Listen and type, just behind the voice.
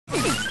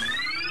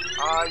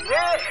I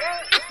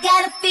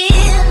got a feeling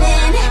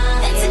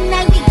that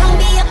tonight we gon'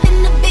 be up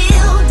in the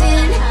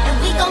building, and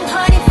we gon'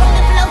 party from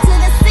the floor to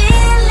the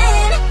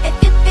ceiling. If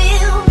you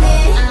feel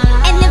me,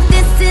 and if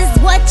this is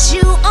what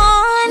you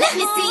on, let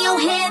me see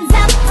your hands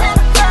up.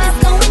 It's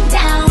going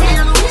down.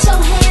 Put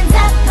your hands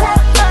up.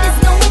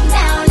 It's going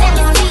down. Let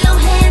me see your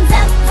hands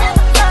up.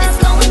 It's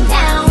going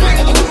down.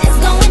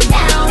 It's going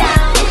down.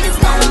 It's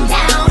going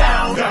down.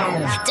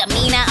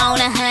 Demeanor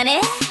on 100.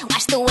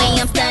 Watch the way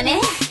I'm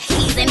stunning.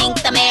 He's an ink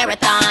the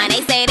marathon.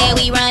 They say that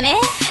we run it.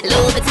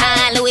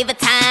 Louis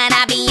Vuitton,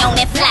 I be on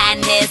that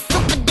flyness.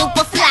 Super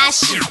duper fly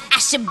shit. I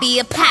should be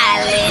a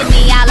pilot.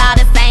 We all are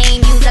the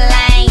same, use a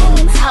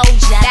lame.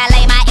 Hold ya.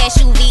 Valet my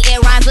SUV, it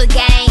rhymes with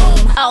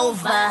game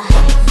over.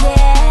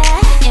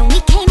 Yeah, and we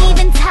can't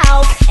even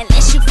talk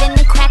unless you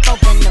finna crack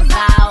open the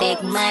vault.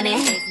 Big money,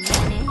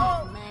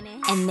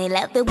 and they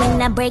love it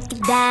when I break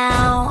it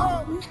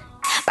down.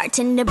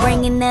 Bartender,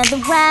 bring another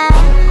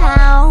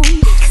round,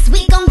 'cause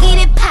we gon' get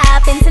it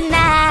poppin'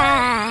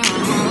 tonight.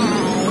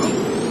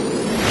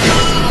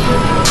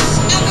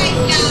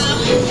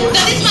 So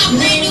this is my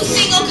brand new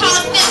single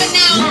called Steppin'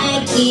 Out.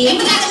 Mykie. And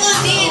we got a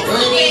little dance to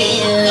it.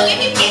 So if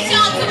you get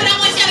y'all to it, I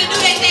want y'all to do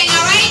that thing,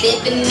 alright?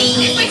 That's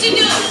what you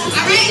do,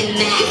 alright?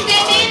 You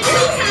step in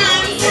 2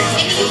 times, and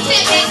then you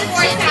step back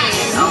 4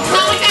 times. So I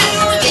want y'all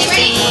to do it.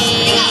 Ready?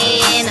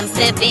 I'm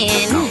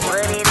stepping, I'm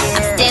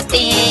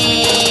stepping,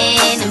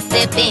 I'm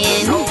stepping, I'm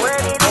stepping, I'm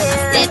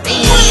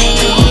stepping.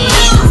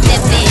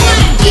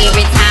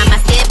 Every time I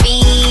step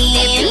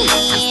in,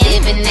 I'm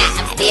stepping out.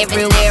 I'm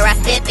everywhere I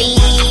step in.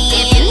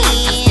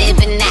 I'm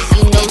stepping out.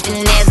 You know,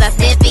 soon as I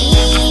step in,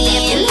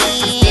 I'm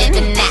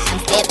stepping out. I'm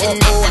stepping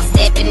out. I'm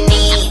stepping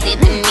in,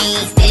 stepping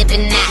in,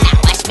 stepping out. Now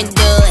watch me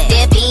do it.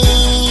 Step in,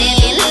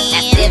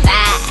 now step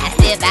out,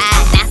 step out,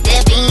 now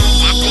step in,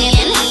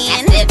 now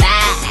step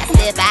out,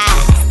 step out,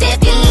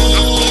 step in,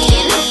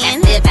 now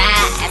step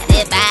out,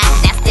 step out,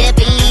 now step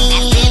in,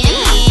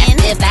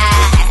 step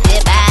out,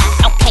 step out.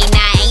 Okay,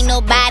 now ain't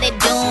nobody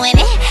doing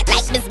it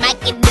like Miss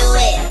Mykie do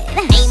it.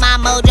 Ain't my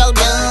mojo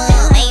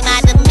done, ain't my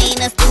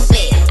demeanor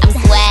stupid. I'm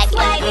swag,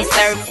 I'm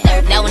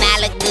surfing, don't I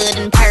look good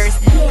in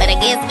person? But I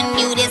guess when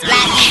you this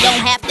fly, you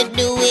don't have to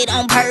do it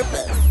on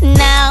purpose.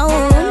 No,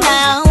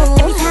 no.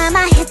 Every time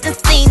I hit the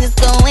scene, it's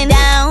going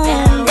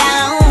down,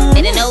 down.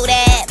 Better know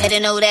that, better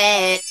know that.